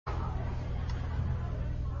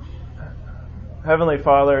Heavenly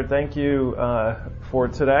Father, thank you for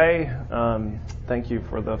today. Thank you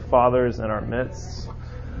for the fathers in our midst.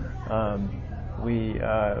 We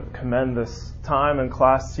commend this time and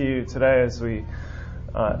class to you today as we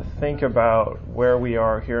think about where we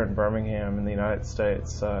are here in Birmingham in the United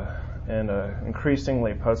States in an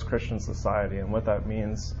increasingly post-Christian society and what that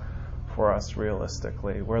means for us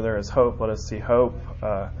realistically. Where there is hope, let us see hope.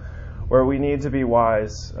 Where we need to be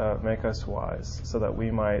wise, make us wise, so that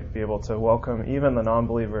we might be able to welcome even the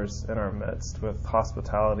non-believers in our midst with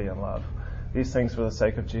hospitality and love. These things for the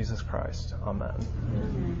sake of Jesus Christ.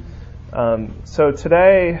 Amen. So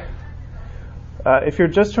today, if you're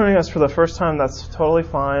just joining us for the first time, that's totally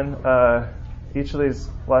fine. Each of these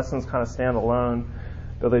lessons kind of stand alone,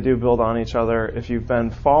 though they do build on each other. If you've been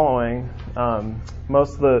following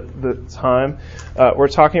most of the time, we're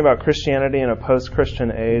talking about Christianity in a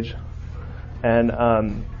post-Christian age. And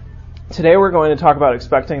today we're going to talk about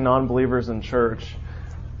expecting non-believers in church.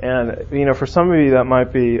 And, for some of you that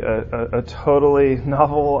might be a totally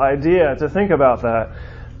novel idea to think about that.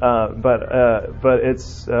 But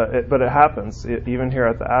it happens even here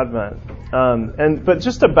at the Advent. But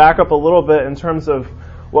just to back up a little bit in terms of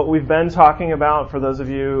what we've been talking about for those of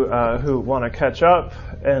you who want to catch up,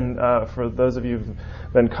 and for those of you who've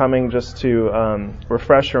been coming just to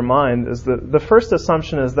refresh your mind, is the first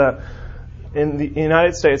assumption is that in the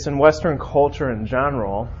United States and Western culture in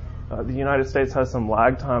general, the United States has some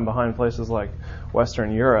lag time behind places like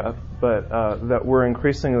Western Europe, but that we're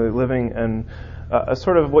increasingly living in a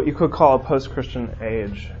sort of what you could call a post-Christian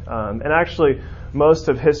age. And actually, most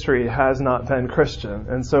of history has not been Christian.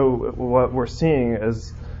 And so what we're seeing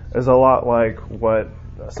is a lot like what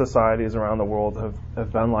societies around the world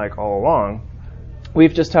have been like all along.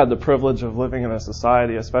 We've just had the privilege of living in a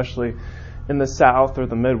society, especially in the South or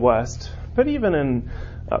the Midwest, but even in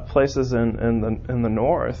places in the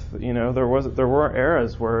North, there were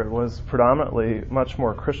eras where it was predominantly much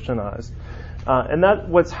more Christianized, and that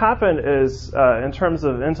what's happened is in terms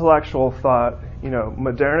of intellectual thought,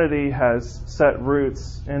 modernity has set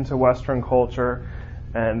roots into Western culture,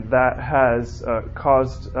 and that has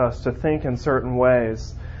caused us to think in certain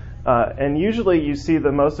ways. And usually, you see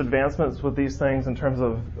the most advancements with these things in terms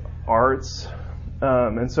of arts,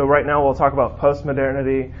 and so right now we'll talk about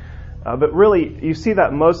postmodernity. But really, you see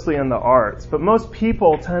that mostly in the arts. But most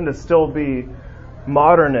people tend to still be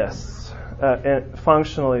modernists,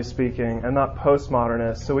 functionally speaking, and not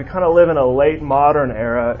postmodernists. So we kind of live in a late modern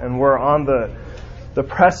era, and we're on the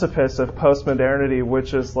precipice of postmodernity,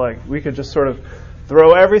 which is like we could just sort of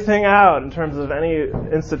throw everything out in terms of any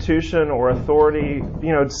institution or authority.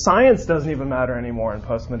 Science doesn't even matter anymore in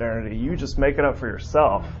postmodernity. You just make it up for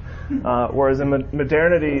yourself. Whereas in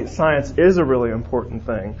modernity, science is a really important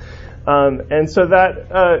thing. And so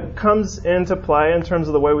that comes into play in terms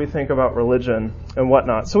of the way we think about religion and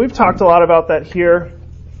whatnot. So we've talked a lot about that here.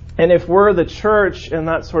 And if we're the church in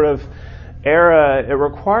that sort of era, it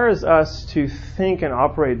requires us to think and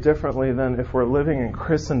operate differently than if we're living in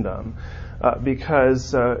Christendom,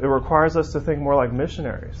 because it requires us to think more like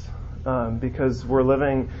missionaries, because we're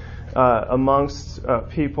living amongst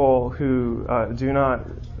people who do not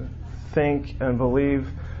think and believe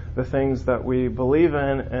the things that we believe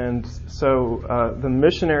in, and so the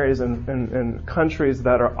missionaries in countries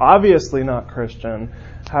that are obviously not Christian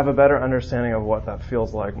have a better understanding of what that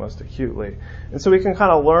feels like most acutely. And so we can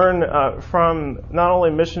kind of learn from not only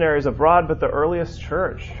missionaries abroad, but the earliest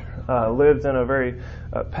church lived in a very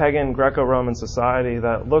pagan Greco-Roman society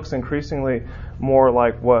that looks increasingly more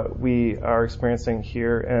like what we are experiencing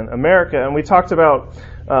here in America. And we talked about,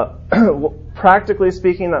 practically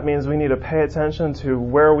speaking, that means we need to pay attention to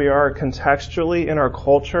where we are contextually in our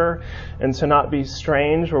culture and to not be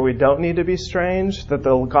strange where we don't need to be strange, that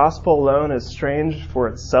the gospel alone is strange for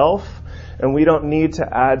itself, and we don't need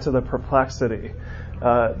to add to the perplexity.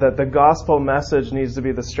 That the gospel message needs to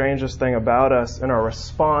be the strangest thing about us in our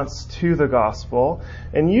response to the gospel.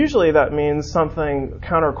 And usually that means something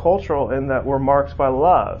countercultural in that we're marked by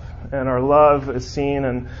love. And our love is seen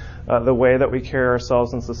in the way that we carry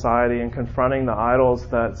ourselves in society and confronting the idols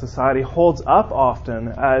that society holds up often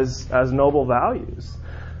as noble values.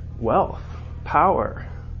 Wealth, power,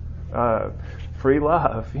 free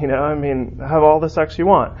love, have all the sex you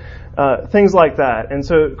want. Things like that. And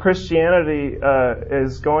so Christianity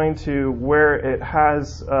is going to where it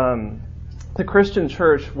has, the Christian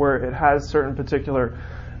church, where it has certain particular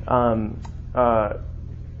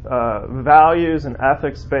values and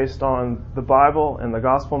ethics based on the Bible and the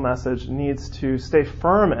gospel message, needs to stay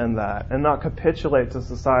firm in that and not capitulate to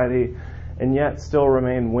society and yet still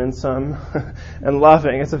remain winsome and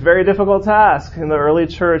loving. It's a very difficult task in the early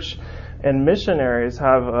church. And missionaries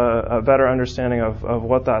have a better understanding of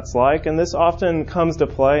what that's like. And this often comes to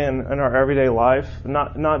play in our everyday life,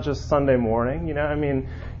 not just Sunday morning.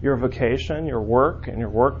 Your vocation, your work, and your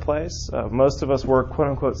workplace. Most of us work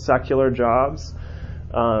quote-unquote secular jobs.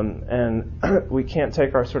 And we can't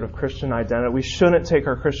take our sort of Christian identity. We shouldn't take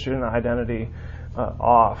our Christian identity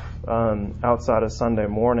off outside of Sunday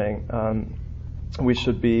morning. We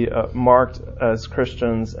should be marked as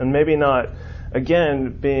Christians, and maybe not,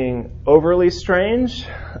 again, being overly strange,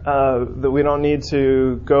 that we don't need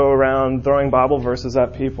to go around throwing Bible verses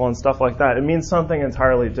at people and stuff like that. It means something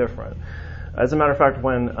entirely different. As a matter of fact,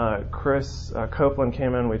 when Chris Copeland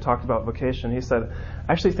came in, we talked about vocation. He said,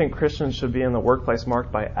 I actually think Christians should be in the workplace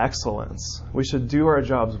marked by excellence. We should do our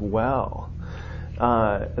jobs well.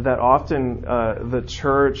 That often the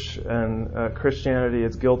church and Christianity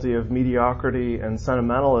is guilty of mediocrity and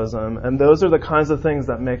sentimentalism, and those are the kinds of things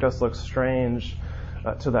that make us look strange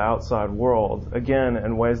to the outside world, again,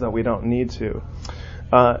 in ways that we don't need to.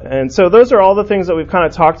 And so those are all the things that we've kind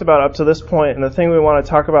of talked about up to this point, and the thing we want to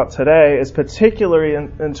talk about today is particularly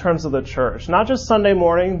in terms of the church. Not just Sunday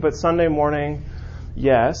morning, but Sunday morning,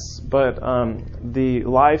 yes, but the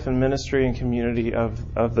life and ministry and community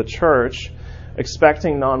of the church,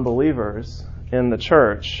 expecting non-believers in the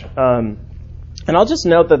church. And I'll just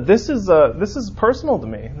note that this is personal to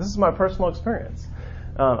me. This is my personal experience.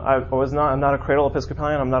 I'm not a cradle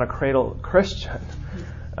Episcopalian. I'm not a cradle Christian.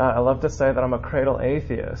 I love to say that I'm a cradle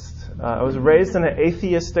atheist. I was raised in an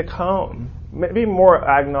atheistic home, maybe more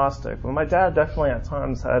agnostic. But my dad definitely at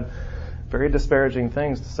times had very disparaging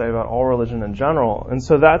things to say about all religion in general. And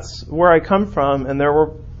so that's where I come from. And there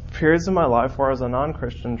were periods in my life where I was a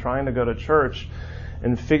non-Christian trying to go to church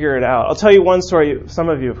and figure it out. I'll tell you one story. Some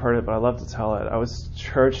of you have heard it, but I love to tell it. I was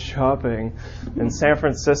church shopping in San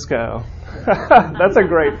Francisco. That's a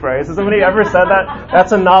great phrase. Has somebody ever said that?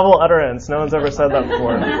 That's a novel utterance. No one's ever said that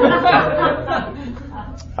before.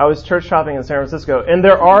 I was church shopping in San Francisco, and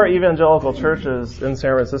there are evangelical churches in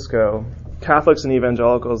San Francisco. Catholics and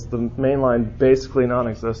evangelicals, the main line basically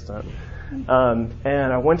non-existent. And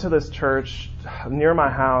I went to this church near my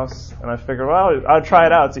house, and I figured, well, I'll try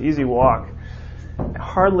it out. It's an easy walk.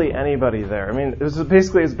 Hardly anybody there. It was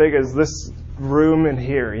basically as big as this room in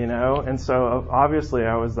here, and so obviously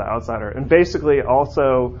I was the outsider, and basically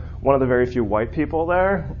also one of the very few white people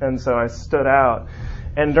there, and so I stood out.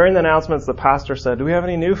 And during the announcements, the pastor said, do we have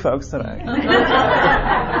any new folks today? And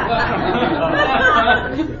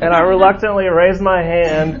I reluctantly raised my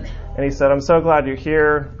hand, and he said, I'm so glad you're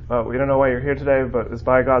here. We don't know why you're here today, but it's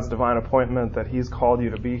by God's divine appointment that he's called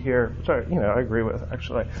you to be here, which I agree with,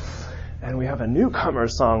 actually. And we have a newcomer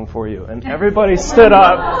song for you. And everybody stood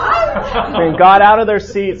up and got out of their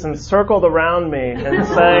seats and circled around me and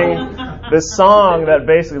sang this song that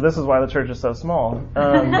basically, this is why the church is so small.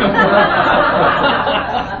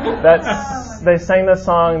 They sang this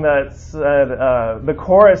song that said, the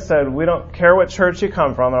chorus said, we don't care what church you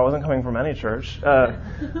come from. I wasn't coming from any church.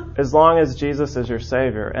 As long as Jesus is your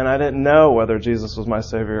Savior. And I didn't know whether Jesus was my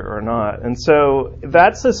Savior or not. And so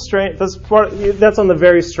that's on the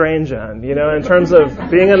very strange end. In terms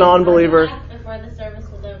of being a non-believer. Before the service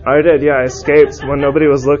was over. I did, yeah. I escaped when nobody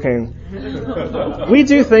was looking. We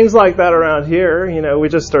do things like that around here. We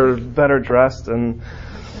just are better dressed, and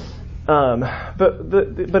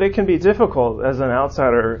but it can be difficult as an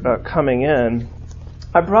outsider coming in.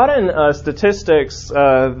 I brought in statistics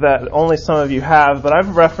that only some of you have, but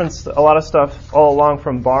I've referenced a lot of stuff all along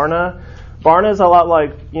from Barna. Barna is a lot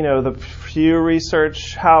like the Pew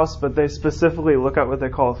Research House, but they specifically look at what they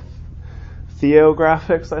call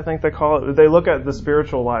theographics, I think they call it. They look at the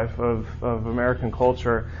spiritual life of American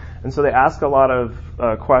culture. And so they ask a lot of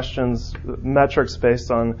questions, metrics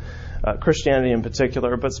based on Christianity in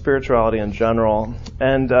particular, but spirituality in general.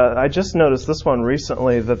 And I just noticed this one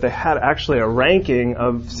recently that they had actually a ranking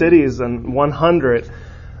of cities in 100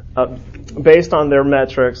 based on their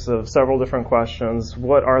metrics of several different questions.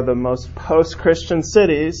 What are the most post-Christian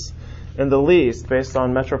cities and the least based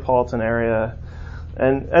on metropolitan area?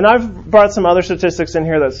 And I've brought some other statistics in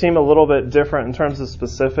here that seem a little bit different in terms of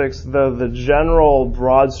specifics, though the general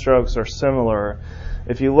broad strokes are similar.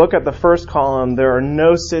 If you look at the first column, there are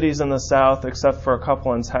no cities in the South except for a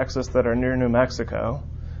couple in Texas that are near New Mexico,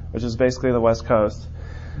 which is basically the West Coast,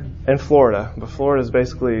 and Florida. But Florida is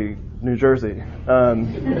basically New Jersey,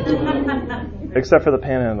 except for the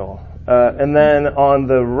Panhandle. And then on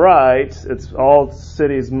the right, it's all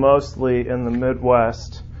cities mostly in the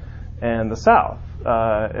Midwest and the South.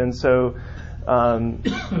 And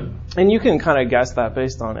you can kind of guess that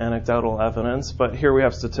based on anecdotal evidence, but here we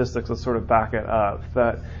have statistics that sort of back it up,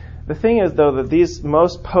 that The thing is, though, that these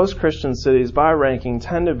most post-Christian cities, by ranking,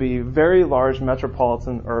 tend to be very large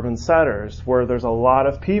metropolitan urban centers where there's a lot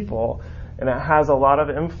of people, and it has a lot of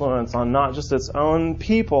influence on not just its own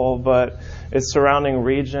people, but its surrounding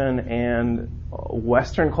region and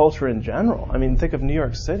Western culture in general. I mean, think of New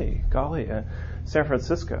York City, golly, San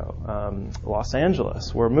Francisco, Los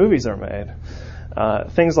Angeles, where movies are made.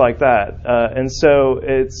 Things like that. And so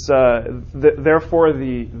it's therefore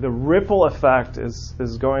the ripple effect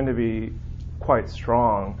is going to be quite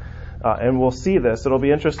strong. And we'll see this. It'll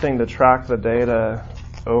be interesting to track the data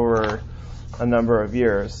over a number of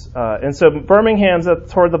years. And so Birmingham's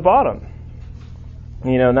toward the bottom.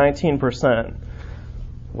 19%,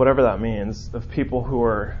 whatever that means, of people who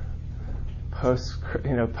are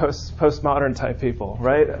postmodern type people,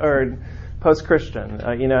 right? Or post-Christian,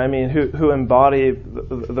 who embody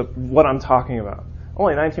what I'm talking about.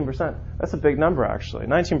 Only 19%. That's a big number, actually.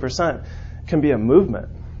 19% can be a movement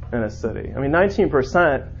in a city.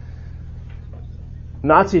 19%,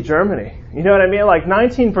 Nazi Germany. You know what I mean? Like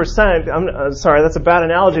 19%, I'm sorry, that's a bad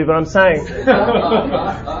analogy, but I'm saying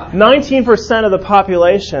 19% of the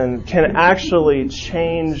population can actually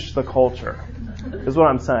change the culture, is what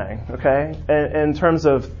I'm saying, okay? In terms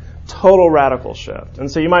of total radical shift. And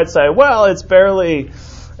so you might say, well, it's barely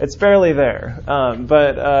there,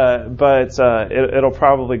 but it'll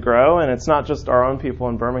probably grow. And it's not just our own people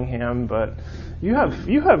in Birmingham, but you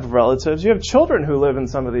have relatives, you have children who live in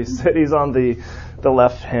some of these cities on the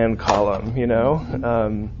left-hand column,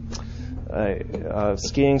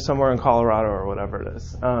 skiing somewhere in Colorado or whatever it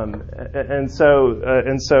is. And so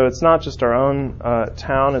it's not just our own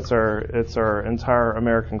town; it's our entire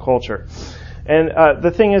American culture. And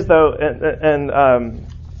the thing is, though,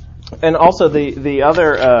 and also the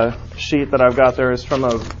other sheet that I've got there is from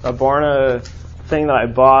a Barna thing that I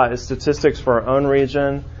bought, is statistics for our own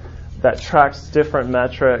region that tracks different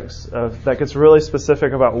metrics that gets really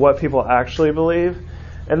specific about what people actually believe.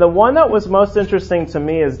 And the one that was most interesting to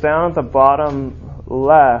me is down at the bottom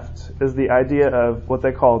left is the idea of what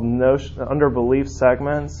they call under belief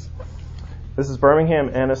segments. This is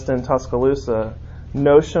Birmingham, Anniston, Tuscaloosa.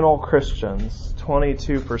 Notional Christians,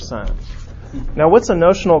 22%. Now, what's a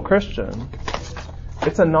notional Christian?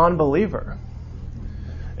 It's a non-believer.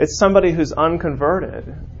 It's somebody who's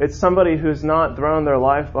unconverted. It's somebody who's not thrown their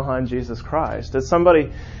life behind Jesus Christ. It's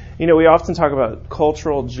somebody, we often talk about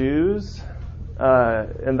cultural Jews,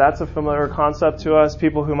 and that's a familiar concept to us.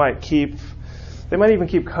 People who might even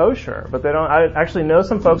keep kosher, but they don't. I actually know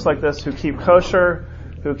some folks like this who keep kosher,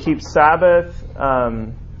 who keep Sabbath,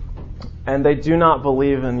 and they do not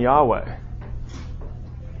believe in Yahweh.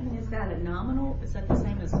 And is that a nominal? Is that the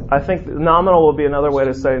same as? I think nominal will be another way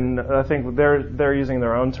to say. I think they're using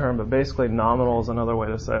their own term, but basically nominal is another way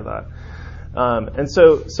to say that. And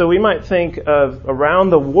so we might think of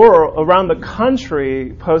around the world, around the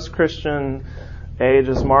country, post-Christian age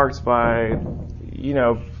is marked by,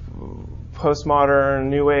 postmodern,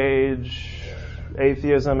 New Age,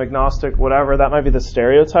 atheism, agnostic, whatever. That might be the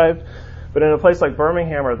stereotype. But in a place like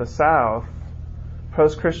Birmingham or the South,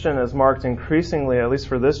 post-Christian is marked increasingly, at least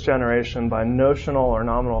for this generation, by notional or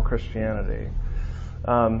nominal Christianity,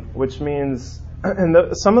 which means,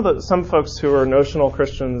 and some folks who are notional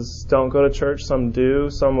Christians don't go to church. Some do,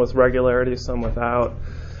 some with regularity, some without,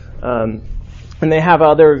 and they have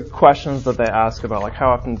other questions that they ask about, like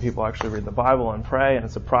how often people actually read the Bible and pray. And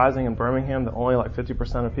it's surprising in Birmingham that only like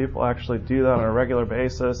 50% of people actually do that on a regular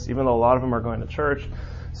basis, even though a lot of them are going to church.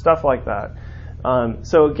 Stuff like that.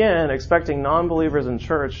 So again, expecting non-believers in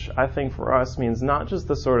church, I think for us means not just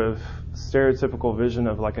the sort of stereotypical vision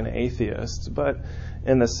of like an atheist, but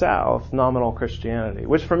in the South, nominal Christianity,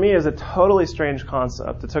 which for me is a totally strange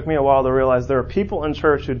concept. It took me a while to realize there are people in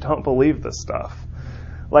church who don't believe this stuff.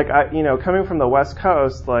 Like, coming from the West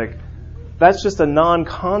Coast, like, that's just a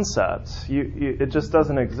non-concept. It just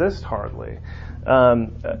doesn't exist hardly.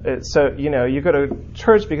 So you go to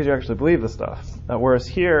church because you actually believe the stuff. Whereas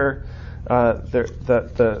here,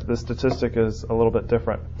 the statistic is a little bit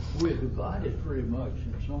different. We're divided pretty much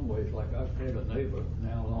in some ways. Like I've had a neighbor,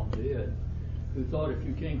 now long dead, who thought if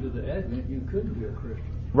you came to the Advent, you couldn't be a Christian.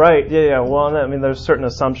 Right, yeah. Well, there's certain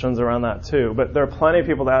assumptions around that too. But there are plenty of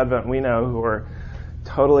people at Advent we know who are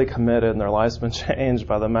totally committed and their life's been changed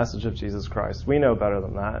by the message of Jesus Christ. We know better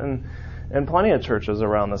than that. And plenty of churches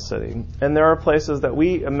around the city. And there are places that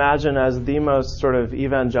we imagine as the most sort of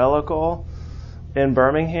evangelical in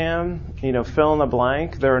Birmingham, fill in the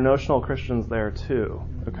blank. There are notional Christians there too,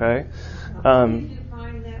 okay? Can you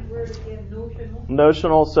define that word again, notional?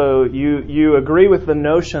 Notional, so you agree with the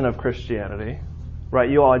notion of Christianity, right?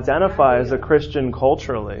 You identify as a Christian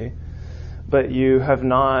culturally, but you have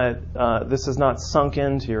not, this has not sunk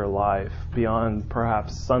into your life beyond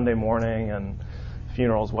perhaps Sunday morning and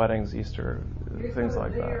funerals, weddings, Easter, things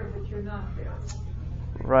like that. There, but you're not there.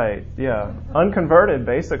 Right, yeah. Unconverted,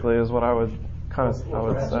 basically, is what I would Perhaps say.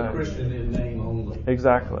 a Christian in name only.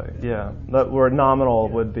 Exactly, yeah. That word nominal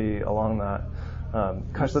would be along that.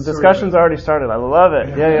 Gosh, the discussion's already started. I love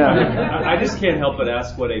it. Yeah. I just can't help but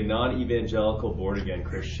ask what a non-evangelical born-again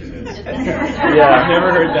Christian is. Yeah, I've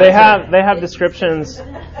never heard that. They have descriptions.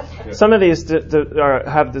 Some of these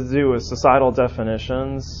have to do with societal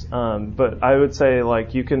definitions, but I would say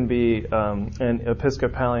like you can be an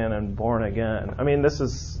Episcopalian and born again. I mean, this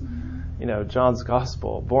is, John's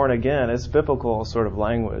gospel. Born again is biblical sort of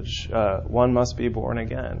language. One must be born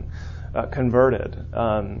again, converted.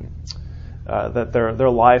 That their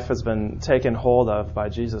life has been taken hold of by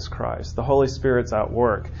Jesus Christ. The Holy Spirit's at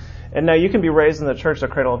work. And now you can be raised in the church, the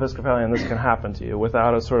cradle Episcopalian, and this can happen to you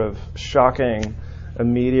without a sort of shocking,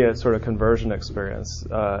 immediate sort of conversion experience.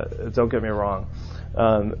 Don't get me wrong.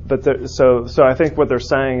 So I think what they're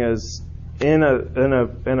saying is in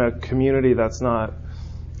a community that's not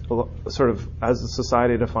sort of as the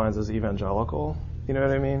society defines as evangelical, you know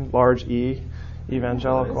what I mean? Large E,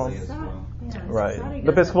 evangelical. Right.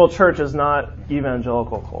 The Episcopal Church is not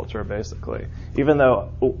evangelical culture, basically, even though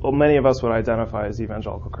many of us would identify as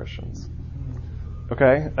evangelical Christians.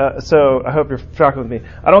 Okay? So I hope you're tracking with me.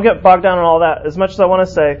 I don't get bogged down in all that as much as I want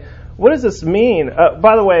to say, what does this mean?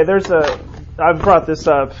 By the way, I've brought this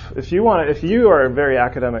up. If you are a very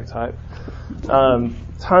academic type,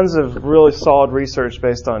 tons of really solid research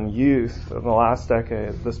based on youth in the last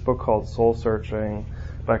decade. This book called Soul Searching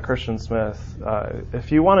by Christian Smith.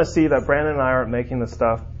 If you want to see that Brandon and I aren't making the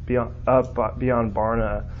stuff beyond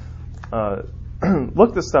Barna,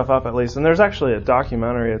 look this stuff up at least. And there's actually a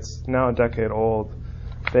documentary, it's now a decade old,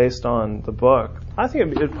 based on the book. I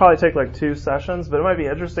think it'd probably take like 2 sessions, but it might be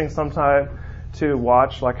interesting sometime to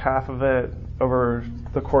watch like half of it over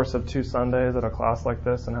the course of 2 Sundays at a class like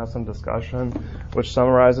this and have some discussion, which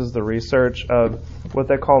summarizes the research of what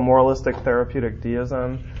they call moralistic therapeutic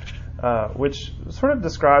deism, which sort of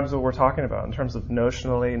describes what we're talking about in terms of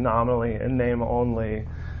notionally, nominally, in name only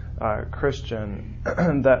Christian,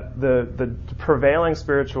 that the prevailing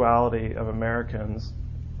spirituality of Americans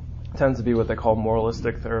tends to be what they call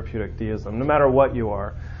moralistic therapeutic deism, no matter what you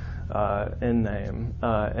are in name,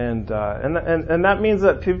 and that means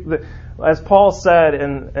that people, as Paul said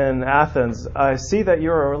in Athens, I see that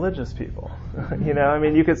you're a religious people.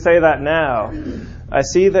 You could say that now. I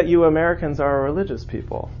see that you Americans are a religious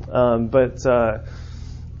people, but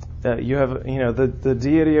you have the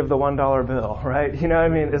deity of the $1 bill, right?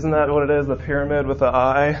 Isn't that what it is? The pyramid with the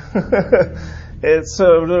eye. It's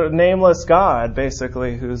a nameless God,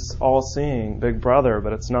 basically, who's all-seeing, Big Brother,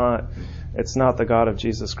 but it's not the God of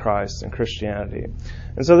Jesus Christ and Christianity.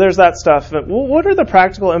 And so there's that stuff. But what are the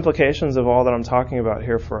practical implications of all that I'm talking about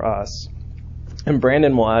here for us? And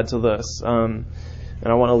Brandon will add to this, and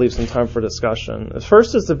I want to leave some time for discussion. The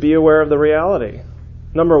first is to be aware of the reality.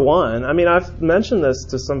 Number one, I've mentioned this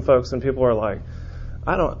to some folks, and people are like,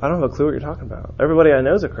 I don't have a clue what you're talking about. Everybody I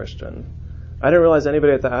know is a Christian. I didn't realize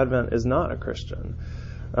anybody at the Advent is not a Christian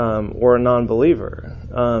or a non-believer.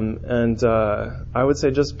 And I would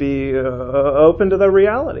say just be open to the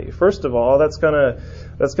reality. First of all, that's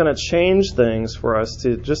gonna change things for us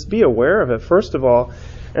to just be aware of it. First of all,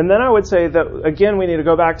 and then I would say that again we need to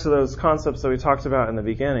go back to those concepts that we talked about in the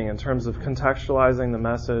beginning in terms of contextualizing the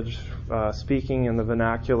message, speaking in the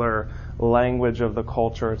vernacular language of the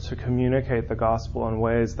culture to communicate the gospel in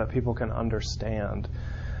ways that people can understand.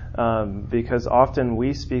 Because often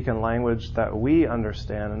we speak in language that we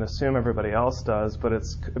understand and assume everybody else does, but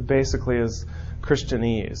it's basically is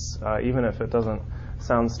Christianese, even if it doesn't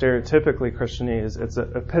sound stereotypically Christianese. It's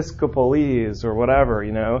Episcopalese or whatever,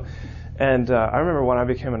 And I remember when I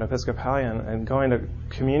became an Episcopalian and going to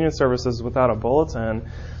communion services without a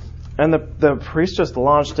bulletin, and the priest just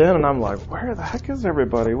launched in, and I'm like, where the heck is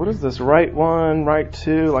everybody? What is this? Right 1, right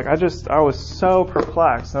 2? I was so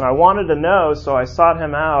perplexed, and I wanted to know, so I sought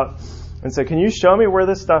him out and said, can you show me where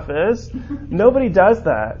this stuff is? Nobody does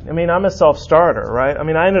that. I'm a self-starter, right?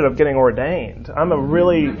 I ended up getting ordained. I'm a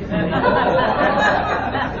really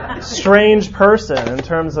strange person in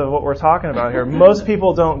terms of what we're talking about here. Most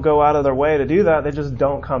people don't go out of their way to do that. They just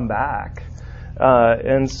don't come back. But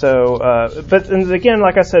again,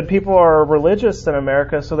 like I said, people are religious in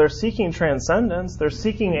America, so they're seeking transcendence. They're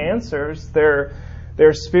seeking answers. They're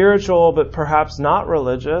spiritual, but perhaps not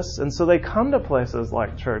religious. And so they come to places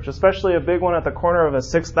like church, especially a big one at the corner of a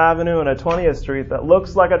 6th Avenue and a 20th Street that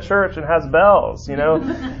looks like a church and has bells.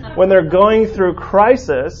 When they're going through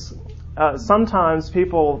crisis, sometimes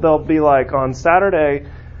people, they'll be like, on Saturday,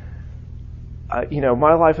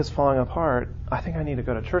 my life is falling apart. I think I need to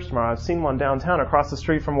go to church tomorrow. I've seen one downtown across the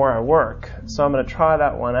street from where I work, so I'm going to try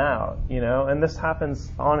that one out. And this happens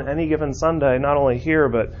on any given Sunday, not only here,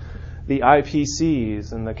 but the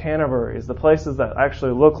IPCs and the Canterburys, the places that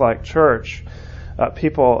actually look like church,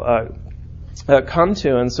 people come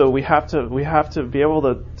to. And so we have to be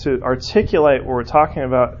able to articulate what we're talking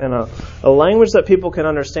about in a language that people can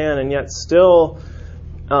understand, and yet still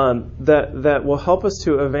that will help us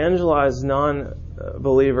to evangelize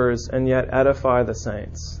non-believers and yet edify the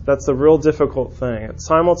saints. That's the real difficult thing. It's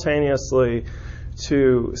simultaneously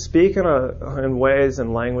to speak in ways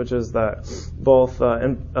and languages that both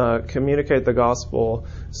communicate the gospel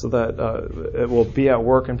so that it will be at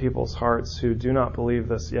work in people's hearts who do not believe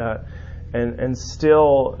this yet, and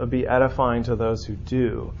still be edifying to those who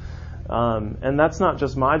do. And that's not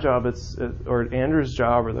just my job, or Andrew's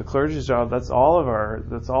job or the clergy's job. That's all of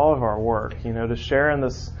our work, to share in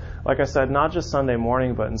this, like I said, not just Sunday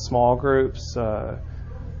morning, but in small groups,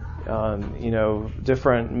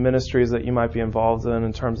 different ministries that you might be involved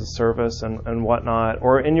in terms of service and whatnot,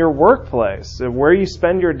 or in your workplace, where you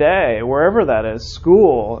spend your day, wherever that is,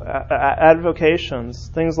 school, advocations,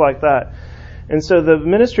 things like that. And so the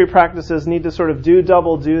ministry practices need to sort of do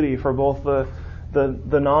double duty for both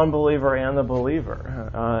the non-believer and the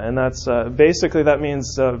believer. And that's basically, that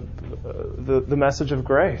means the message of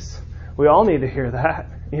grace. We all need to hear that,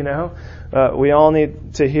 we all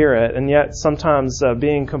need to hear it. And yet sometimes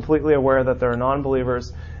being completely aware that there are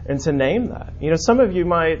non-believers and to name that. Some of you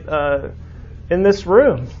might, in this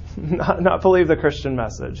room, not believe the Christian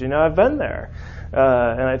message. I've been there.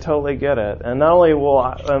 And I totally get it. And not only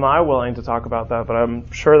am I willing to talk about that, but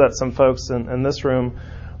I'm sure that some folks in this room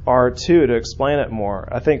are too, to explain it more.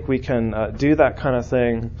 I think we can do that kind of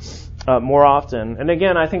thing more often. And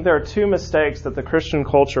again, I think there are two mistakes that the Christian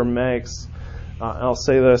culture makes. I'll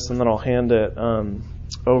say this and then I'll hand it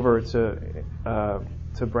over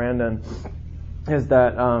to Brandon. Is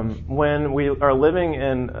that when we are living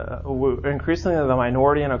in increasingly the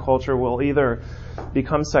minority in a culture, we'll either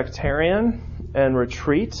become sectarian and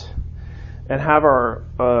retreat and have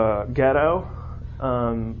our ghetto,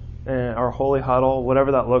 and our holy huddle,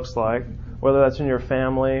 whatever that looks like, whether that's in your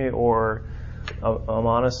family or a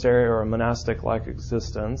monastery or a monastic-like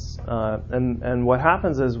existence. And what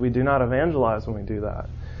happens is we do not evangelize when we do that.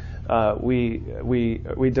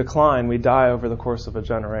 We decline, we die over the course of a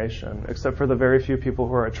generation, except for the very few people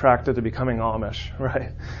who are attracted to becoming Amish,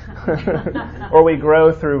 right? Or we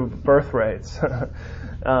grow through birth rates.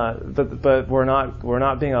 But we're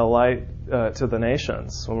not being a light to the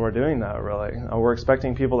nations when we're doing that, really. We're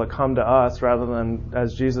expecting people to come to us rather than,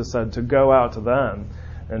 as Jesus said, to go out to them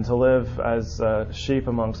and to live as sheep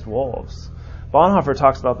amongst wolves. Bonhoeffer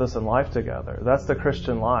talks about this in Life Together. That's the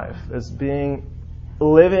Christian life, is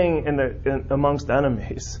living amongst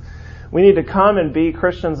enemies. We need to come and be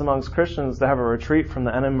Christians amongst Christians to have a retreat from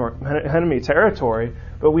the enemy territory,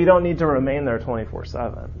 but we don't need to remain there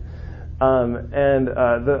 24/7. And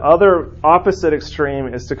the other opposite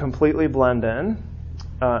extreme is to completely blend in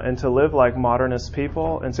and to live like modernist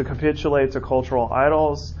people and to capitulate to cultural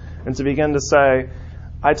idols and to begin to say,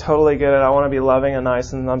 I totally get it. I want to be loving and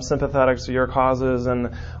nice, and I'm sympathetic to your causes.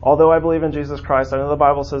 And although I believe in Jesus Christ, I know the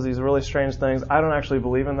Bible says these really strange things. I don't actually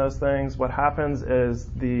believe in those things. What happens is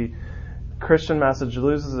the Christian message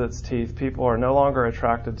loses its teeth. People are no longer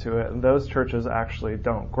attracted to it, and those churches actually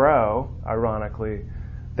don't grow, ironically.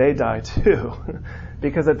 They die too,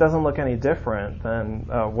 because it doesn't look any different than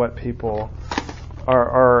what people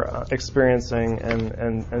are experiencing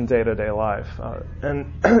in day-to-day life.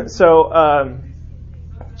 So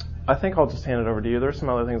I think I'll just hand it over to you. There's some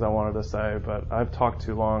other things I wanted to say, but I've talked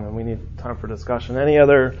too long, and we need time for discussion. Any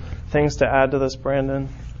other things to add to this, Brandon?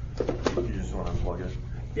 You just want to unplug it?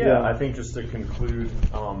 Yeah. I think just to conclude,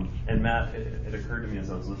 and Matt, it occurred to me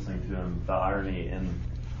as I was listening to him, the irony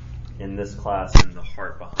in this class and the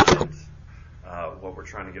heart behind what we're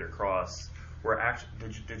trying to get across. We're actually,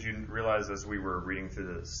 did you realize as we were reading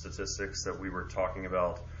through the statistics that we were talking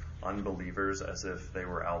about unbelievers as if they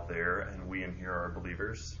were out there and we in here are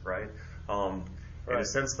believers, right? In a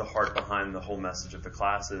sense, the heart behind the whole message of the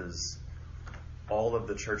class is all of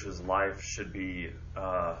the church's life should be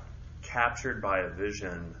captured by a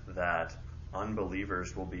vision that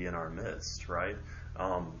unbelievers will be in our midst, right?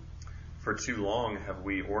 For too long have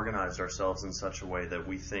we organized ourselves in such a way that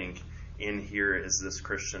we think in here is this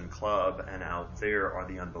Christian club and out there are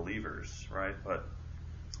the unbelievers, right? But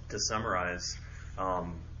to summarize,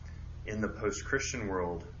 in the post-Christian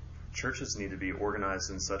world, churches need to be organized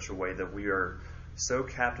in such a way that we are so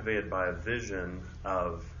captivated by a vision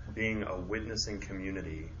of being a witnessing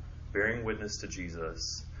community, bearing witness to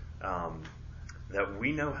Jesus, that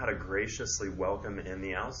we know how to graciously welcome in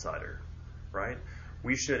the outsider, right?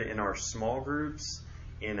 We should, in our small groups,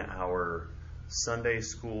 in our Sunday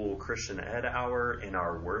school Christian ed hour, in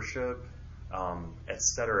our worship,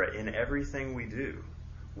 etc., in everything we do,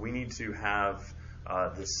 we need to have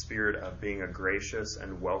this spirit of being a gracious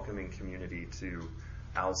and welcoming community to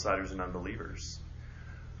outsiders and unbelievers.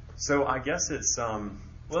 So I guess it's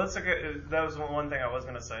Well, that's that was one thing I was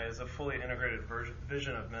going to say, is a fully integrated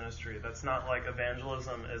vision of ministry. That's not like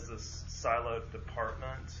evangelism is this siloed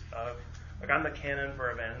department of, like, I'm the canon for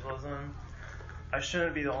evangelism. I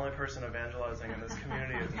shouldn't be the only person evangelizing in this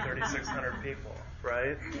community of 3,600 people,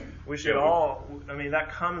 right? We should all, I mean,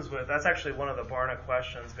 that's actually one of the Barna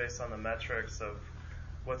questions based on the metrics of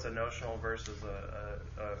what's a notional versus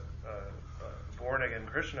a born-again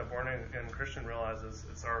Christian. A born-again Christian realizes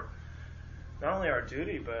it's not only our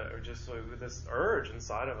duty, but just this urge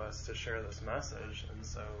inside of us to share this message. And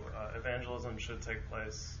so evangelism should take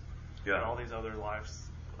place in all these other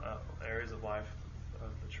areas of life of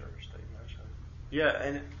the church that you mentioned. Yeah,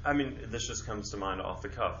 and I mean, this just comes to mind off the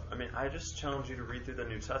cuff. I mean, I just challenge you to read through the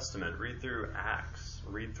New Testament, read through Acts,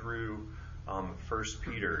 read through 1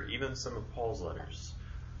 Peter, even some of Paul's letters.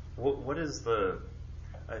 What is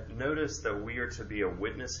notice that we are to be a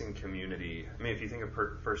witnessing community. I mean, if you think of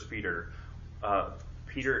 1 Peter,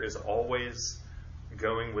 Peter is always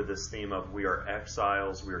going with this theme of we are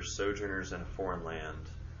exiles, we are sojourners in a foreign land,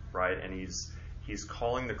 right? And he's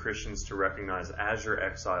calling the Christians to recognize, as your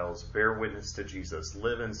exiles, bear witness to Jesus,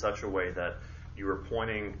 live in such a way that you are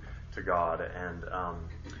pointing to God, and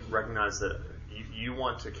recognize that you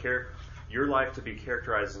want to your life to be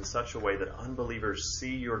characterized in such a way that unbelievers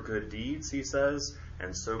see your good deeds, he says,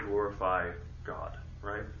 and so glorify God,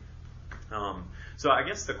 right? So I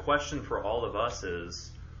guess the question for all of us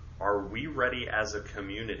is, are we ready as a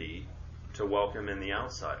community to welcome in the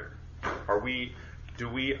outsider? Do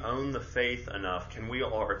we own the faith enough? Can we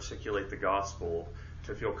all articulate the gospel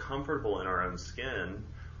to feel comfortable in our own skin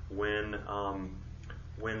when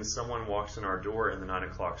someone walks in our door in the 9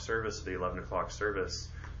 o'clock service or the 11 o'clock service,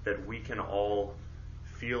 that we can all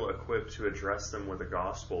feel equipped to address them with the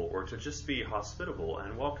gospel, or to just be hospitable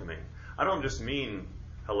and welcoming? I don't just mean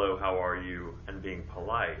hello, how are you, and being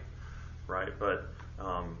polite, right? But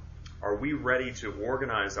are we ready to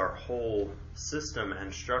organize our whole system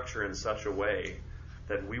and structure in such a way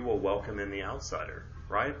that we will welcome in the outsider,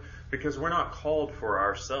 right? Because we're not called for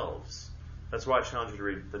ourselves. That's why I challenge you to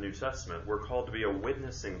read the New Testament. We're called to be a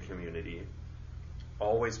witnessing community,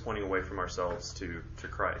 always pointing away from ourselves to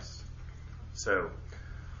Christ. So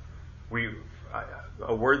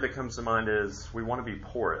a word that comes to mind is we want to be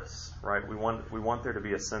porous, right? We want there to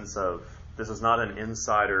be a sense of, this is not an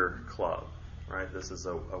insider club, right? This is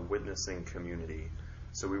a witnessing community.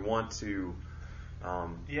 So we want to...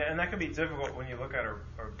 Yeah, and that can be difficult when you look at our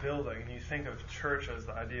building and you think of church as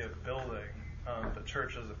the idea of building, but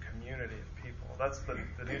church as a community of people. That's the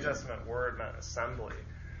New Testament word meant assembly.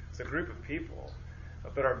 It's a group of people,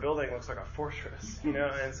 but our building looks like a fortress,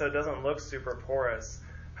 and so it doesn't look super porous.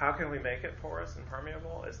 How can we make it porous and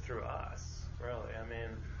permeable? It's through us, really. I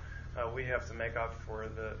mean, we have to make up for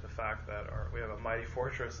the fact that we have a mighty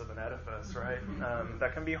fortress of an edifice, right?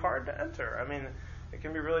 That can be hard to enter. I mean, it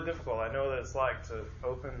can be really difficult. I know that it's like to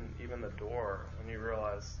open even the door when you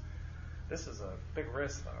realize this is a big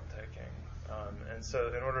risk that I'm taking. And so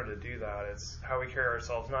in order to do that, it's how we carry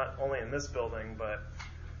ourselves, not only in this building, but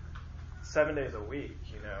 7 days a week,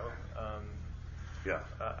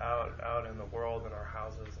 out in the world, in our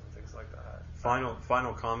houses and things like that.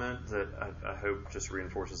 Final comment that I hope just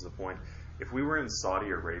reinforces the point. If we were in Saudi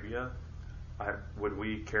Arabia, would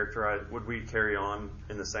we carry on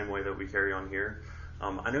in the same way that we carry on here?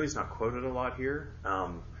 I know he's not quoted a lot here,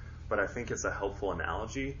 but I think it's a helpful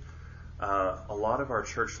analogy. A lot of our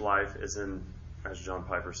church life is in, as John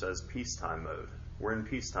Piper says, peacetime mode. We're in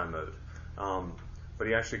peacetime mode. But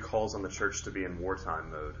he actually calls on the church to be in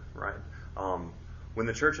wartime mode, right? When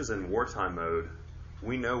the church is in wartime mode,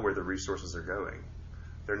 we know where the resources are going.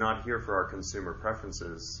 They're not here for our consumer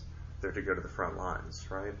preferences. They're to go to the front lines,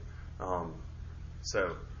 right? Well,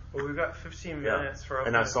 we've got 15 minutes for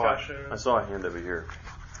open discussion. I saw a hand over here.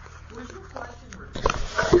 Was your question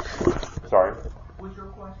rhetorical? Sorry? Was your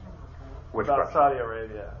question rhetorical? Which about question? Saudi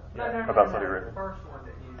Arabia. No, About Saudi Arabia. The first one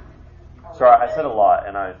that you... Sorry, I said a lot,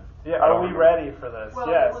 and I... Yeah, are we ready for this? Well,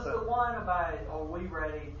 yes. it was the one about, are we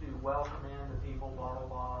ready to welcome in the people, blah, blah,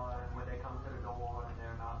 blah, and when they come to the door and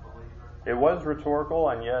they're not believers? It was rhetorical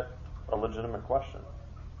and yet a legitimate question.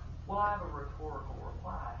 Well, I have a rhetorical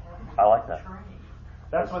reply. Have we I like been that. trained?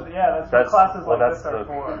 That's what what That's- classes well, like that's this are the-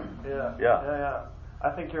 for. Yeah. Yeah. I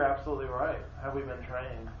think you're absolutely right. Have we been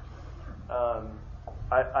trained? I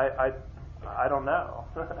don't know.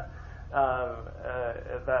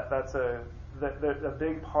 That's a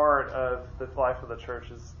big part of the life of the church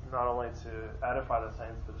is not only to edify the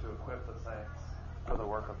saints, but to equip the saints for the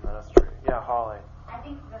work of ministry. Yeah, Holly. I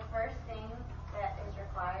think the first thing that is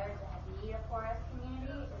required to be a porous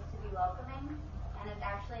community is to be welcoming, and it's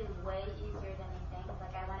actually way easier than you think.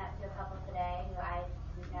 Like, I went up to a couple today who I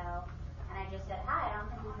didn't know, and I just said, "Hi, I don't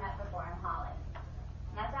think we've met before, I'm Holly."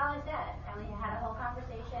 And that's all I said. And we had a whole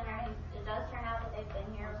conversation, and it does turn out that they've been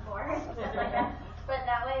here before, stuff like that. But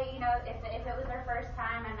that way, if it was their first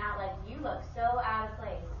time, I'm not like, "You look so out of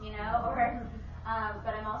place," or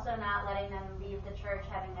but I'm also not letting them leave the church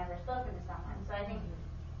having never spoken to someone. So I think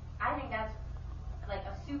that's like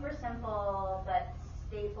a super simple but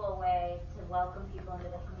staple way to welcome people into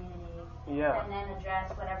the community. Yeah. And then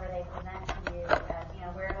address whatever they present to you as,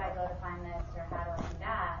 where do I go to find this or how do I do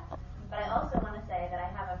that? But I also want to say that I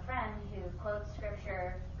have a friend who quotes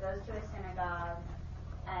scripture, goes to a synagogue,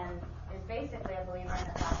 and is basically a believer in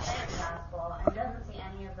the prosperity gospel and doesn't see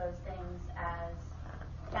any of those things as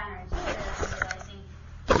counterintuitive, because I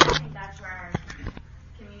think that's where our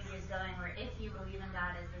community is going, where if you believe in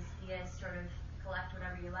God as this theist, sort of collect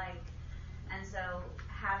whatever you like. And so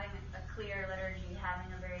having a clear liturgy,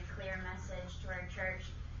 having a very clear message to our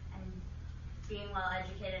church, and being well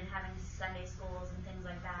educated and having Sunday schools and things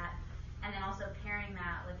like that, and then also pairing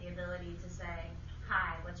that with the ability to say,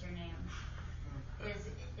 "Hi, what's your name?"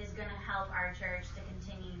 is going to help our church to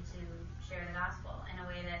continue to share the gospel in a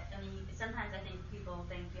way that, sometimes I think people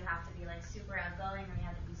think you have to be like super outgoing, or you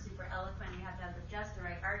have to be super eloquent, you have to have just the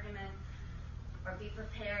right argument, or be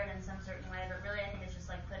prepared in some certain way, but really I think it's just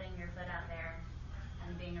like putting your foot out there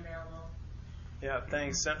and being available. Yeah,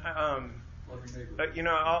 thanks. I'll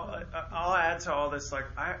add to all this. Like,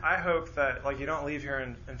 I hope that you don't leave here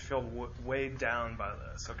and feel weighed down by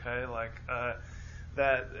this. Okay,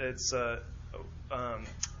 that it's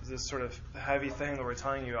this sort of heavy thing that we're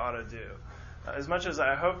telling you ought to do. As much as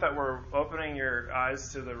I hope that we're opening your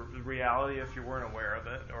eyes to the reality if you weren't aware of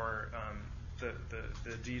it, or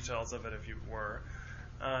the details of it if you were,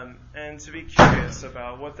 and to be curious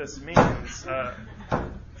about what this means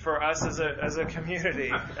for us as a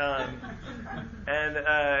community,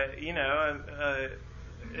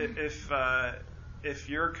 if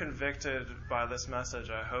you're convicted by this message,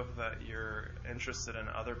 I hope that you're interested in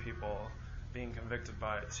other people being convicted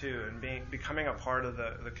by it too, and becoming a part of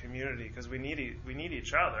the community, because we need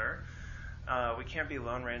each other. We can't be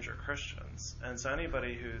Lone Ranger Christians, and so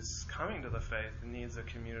anybody who's coming to the faith needs a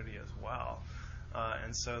community as well.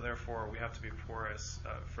 And so therefore we have to be porous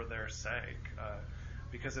for their sake,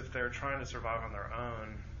 because if they're trying to survive on their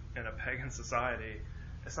own in a pagan society,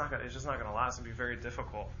 it's just not going to last and be very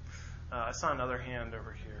difficult. I saw another hand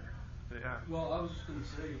over here. Yeah. Well, I was just going to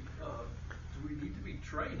say, do we need to be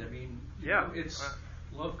trained? It's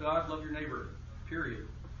love God, love your neighbor, period.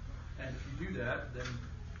 And if you do that, then,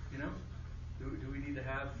 do we need to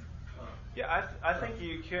have I think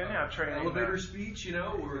you can have training. Elevator speech,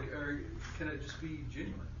 or can it just be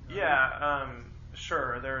genuine? Yeah,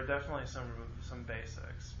 sure. There are definitely some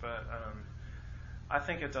basics, but I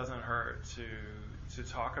think it doesn't hurt to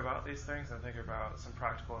talk about these things and think about some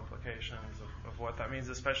practical implications of what that means,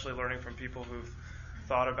 especially learning from people who've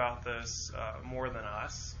thought about this more than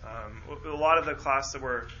us. A lot of the class that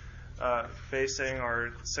we're basing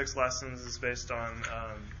our 6 lessons is based on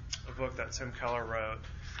a book that Tim Keller wrote.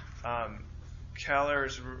 Keller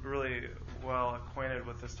is really well acquainted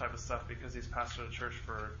with this type of stuff because he's pastored a church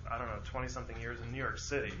for, 20-something years in New York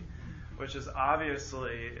City, which is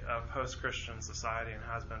obviously a post-Christian society and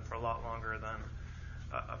has been for a lot longer than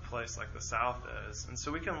a place like the South is. And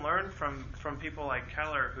so we can learn from people like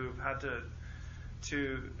Keller who've had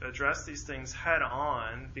to address these things head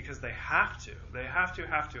on because they have to. They have to.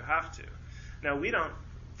 Now, we don't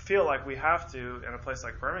feel like we have to in a place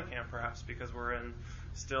like Birmingham, perhaps, because we're in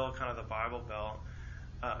still kind of the Bible Belt.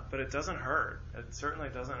 But it doesn't hurt. It certainly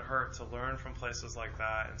doesn't hurt to learn from places like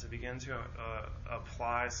that and to begin to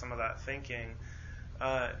apply some of that thinking.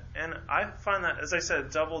 And I find that, as I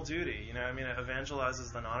said, double duty. It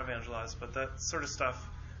evangelizes the non-evangelized, but that sort of stuff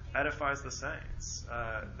edifies the saints.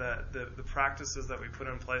 That the practices that we put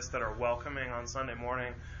in place that are welcoming on Sunday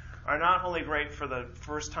morning are not only great for the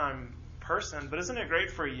first-time person, but isn't it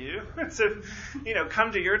great for you to,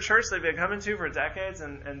 come to your church that you've been coming to for decades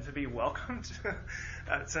and to be welcomed,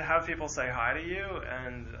 to have people say hi to you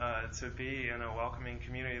and to be in a welcoming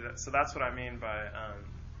community. So that's what I mean by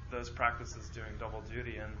those practices doing double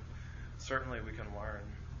duty. And certainly we can learn.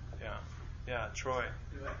 Yeah, Troy.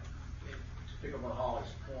 To pick up on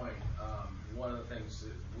Holly's point, one of the things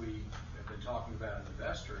that we have been talking about in the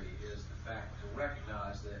vestry is the fact to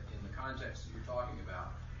recognize that in the context that you're talking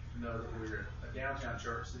about, know that we're a downtown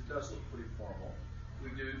church that does look pretty formal. We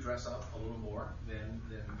do dress up a little more than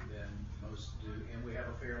most do, and we have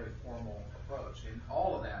a fairly formal approach. And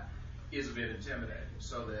all of that is a bit intimidating.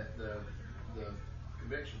 So that the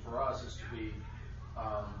conviction for us is to be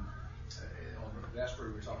on the vestry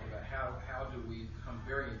we were talking about how do we become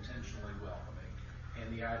very intentionally welcoming,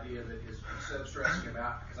 and the idea that is instead of stressing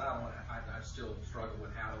about, because I still struggle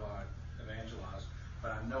with how do I evangelize,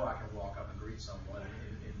 but I know I can walk up and greet someone,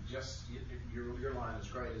 and just your line is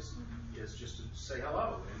great is just to say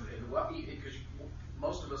hello, and because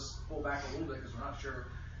most of us pull back a little bit because we're not sure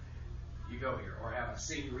you go here or haven't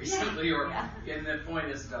seen you recently, and the point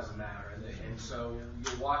is it doesn't matter, and so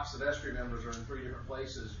you'll watch the vestry members are in 3 different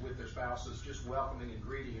places with their spouses just welcoming and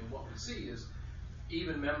greeting, and what we see is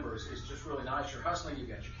even members, it's just really nice. You're hustling, you've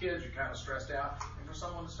got your kids, you're kind of stressed out, and for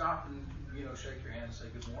someone to stop and shake your hand and say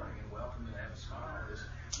good morning and welcome and have a smile,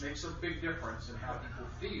 this makes a big difference in how people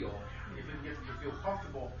feel. If you feel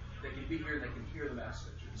comfortable, they can be here and they can hear the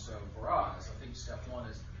message. And so for us, I think step one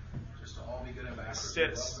is just to all be good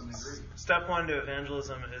ambassadors. Welcome and greet. Step one to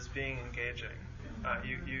evangelism is being engaging.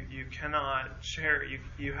 You cannot share.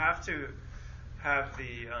 You have to have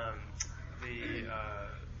the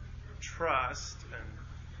trust and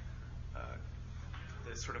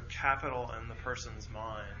the sort of capital in the person's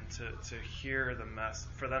mind to hear the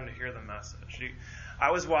for them to hear the message. I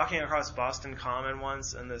was walking across Boston Common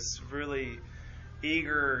once, and this really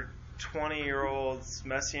eager 20-year-old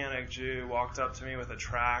Messianic Jew walked up to me with a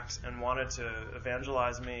tract and wanted to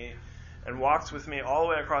evangelize me, and walked with me all the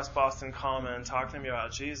way across Boston Common, talking to me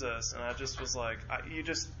about Jesus. And I just was like,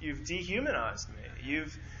 you've dehumanized me.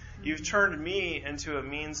 You've turned me into a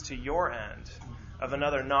means to your end of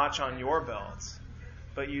another notch on your belt.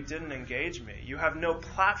 But you didn't engage me. You have no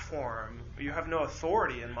platform. You have no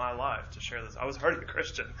authority in my life to share this. I was already a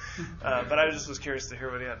Christian, but I just was curious to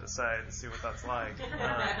hear what he had to say and see what that's like.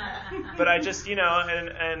 But I just,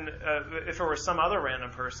 and if it were some other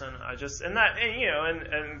random person,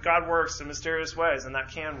 and God works in mysterious ways, and that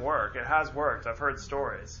can work. It has worked. I've heard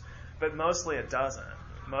stories, but mostly it doesn't.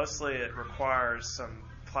 Mostly it requires some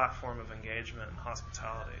platform of engagement and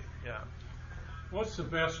hospitality. Yeah. What's the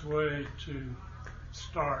best way to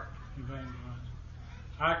start evangelizing?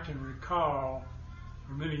 I can recall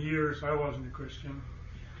for many years I wasn't a Christian,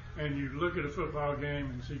 and you look at a football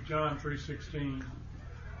game and see John 3:16,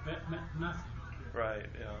 that meant nothing. Right,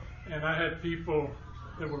 yeah. And I had people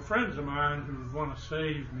that were friends of mine who would want to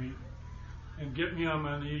save me and get me on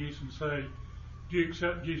my knees and say, do you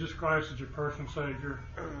accept Jesus Christ as your personal Savior?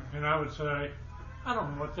 And I would say, I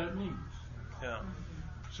don't know what that means. Yeah.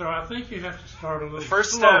 So I think you have to start a little The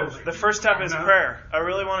first step is prayer. I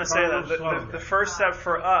really want to say that the first step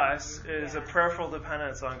for us is a prayerful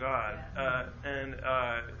dependence on God. And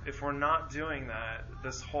if we're not doing that,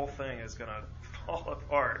 this whole thing is going to fall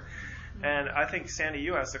apart. And I think, Sandy,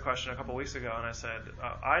 you asked a question a couple weeks ago, and I said,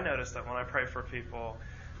 I noticed that when I pray for people,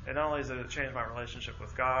 it not only does it change my relationship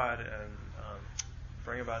with God and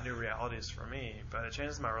bring about new realities for me, but it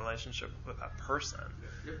changes my relationship with that person.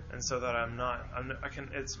 Yep. And so that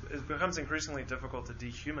it becomes increasingly difficult to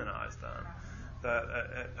dehumanize them. That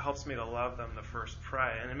it helps me to love them to first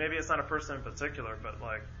pray. And maybe it's not a person in particular, but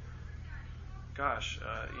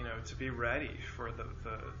to be ready for the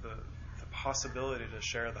possibility to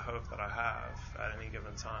share the hope that I have at any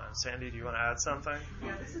given time. Sandy, do you want to add something?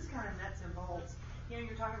 Yeah, this is kind of nuts and bolts.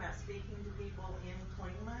 You're talking about speaking to people in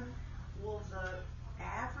Cleveland. Well, the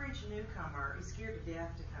average newcomer is scared to death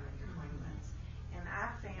to come into Cleveland. And I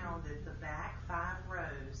found that the back 5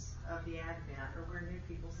 rows of the Advent are where new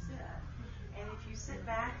people sit. And if you sit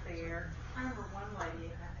back there, I remember one lady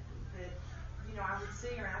that, I would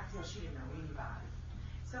see her and I could tell she didn't know anybody.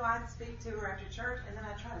 So I'd speak to her after church, and then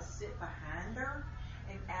I'd try to sit behind her.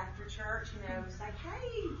 And after church, say,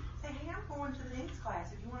 hey, I'm going to the next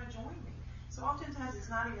class if you want to join me. So oftentimes it's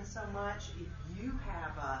not even so much if you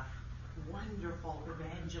have a wonderful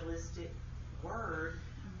evangelistic word,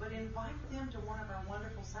 but invite them to one of our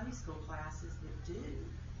wonderful Sunday school classes that do,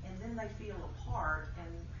 and then they feel a part,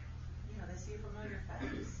 and they see a familiar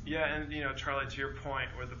face. Yeah, and Charlie, to your point,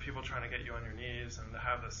 with the people trying to get you on your knees and to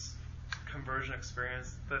have this conversion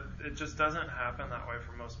experience, that it just doesn't happen that way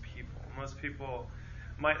for most people. Most people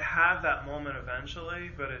might have that moment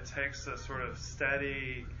eventually, but it takes a sort of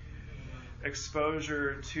steady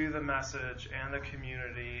exposure to the message and the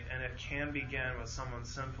community, and it can begin with someone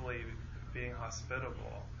simply being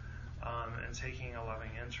hospitable and taking a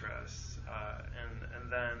loving interest,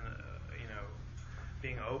 and then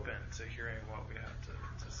being open to hearing what we have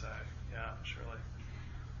to say. Yeah, Shirley.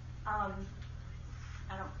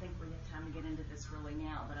 I don't think we have time to get into this really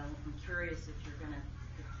now, but I'm curious if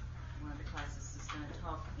one of the classes is going to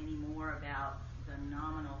talk any more about the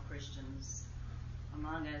nominal Christians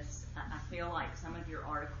among us. I feel like some of your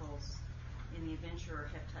articles in the Adventurer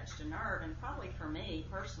have touched a nerve, and probably for me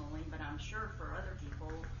personally, but I'm sure for other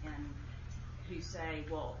people, and who say,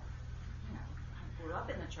 well, I grew up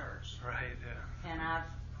in the church. Right, yeah. And I've,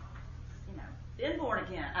 been born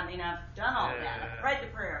again. I mean, I've done all that. I've prayed the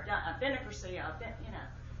prayer. I've been to Cursillo. I've been,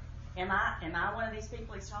 Am I one of these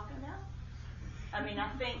people he's talking about? I mean, I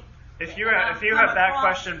think. If you have that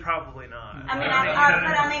question, probably not. I mean,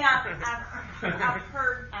 I've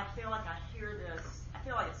heard. I feel like I hear this. I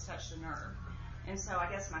feel like it's touched a nerve, and so I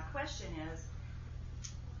guess my question is,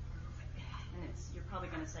 and you're probably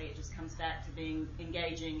going to say it just comes back to being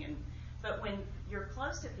engaging, but when you're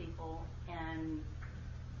close to people and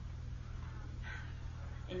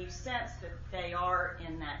you sense that they are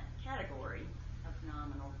in that category of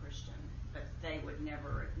nominal Christian, but they would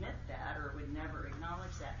never admit that or would never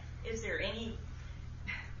acknowledge that. Is there any?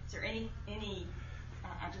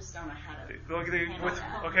 I just don't know how to handle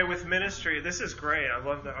that. Okay, with ministry, this is great. I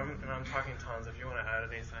love that, and I'm talking tons. If you want to add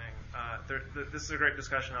anything, this is a great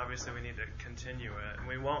discussion. Obviously, we need to continue it, and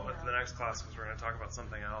we won't with the next class because we're going to talk about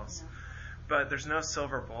something else. Yeah. But there's no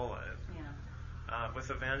silver bullet. Yeah. With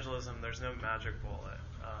evangelism, there's no magic bullet.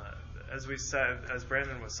 As we said, as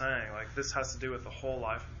Brandon was saying, this has to do with the whole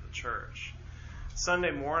life of the church.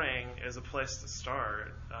 Sunday morning is a place to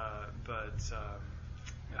start, but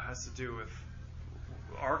it has to do with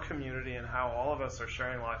our community and how all of us are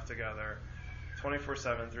sharing life together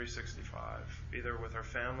 24/7, 365, either with our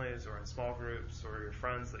families or in small groups or your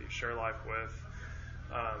friends that you share life with,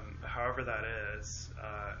 however that is.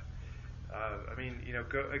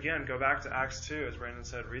 Go back to Acts 2, as Brandon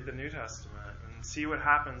said, read the New Testament and see what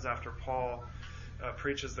happens after Paul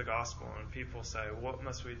preaches the gospel and people say, what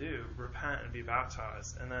must we do? Repent and be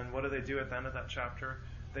baptized. And then what do they do at the end of that chapter?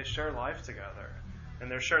 They share life together. And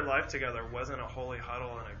their shared life together wasn't a holy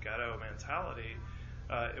huddle and a ghetto mentality.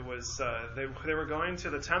 It was they were going to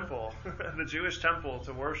the temple, the Jewish temple,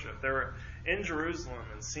 to worship. They were in Jerusalem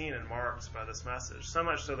and seen and marked by this message, so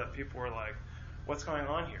much so that people were like, what's going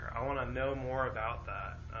on here? I want to know more about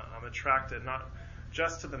that. I'm attracted not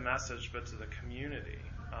just to the message, but to the community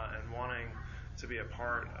and wanting to be a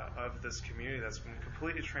part of this community that's been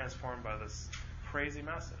completely transformed by this crazy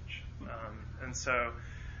message. And so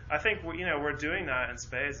I think we're doing that in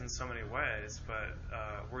spades in so many ways, but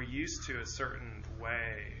we're used to a certain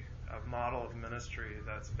way of model of ministry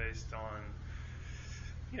that's based on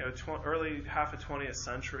early half of 20th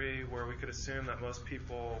century, where we could assume that most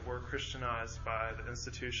people were Christianized by the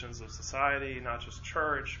institutions of society, not just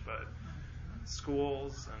church, but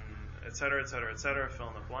schools and et cetera, fill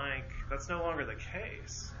in the blank. That's no longer the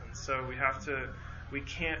case. And so we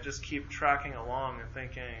can't just keep tracking along and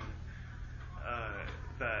thinking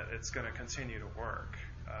that it's going to continue to work.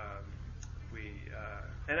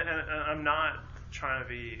 And I'm not trying to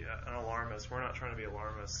be an alarmist. We're not trying to be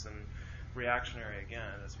alarmists and reactionary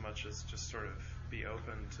again, as much as just sort of be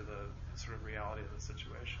open to the sort of reality of the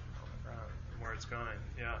situation on the ground and where it's going.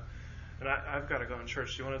 Yeah. And I've got to go in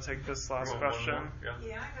church. Do you want to take this last question?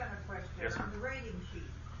 Yeah, I got a question. Yes, on the rating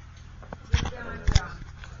sheet. You've got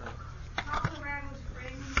Colorado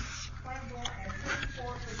Springs, Pueblo at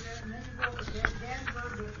 34%, Minnesota, Denver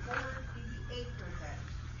with 48%.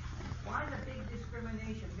 Why the big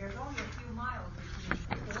discrimination? There's only a few miles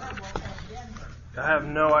between Pueblo and Denver. I have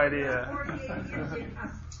no idea. 48 years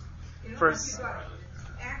in First,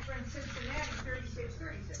 Akron, Cincinnati,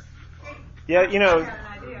 36. Yeah,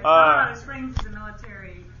 Colorado Springs is a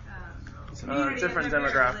military different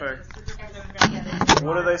demographic.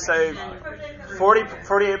 What do they say?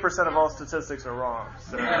 48% of all statistics are wrong.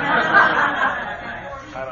 So.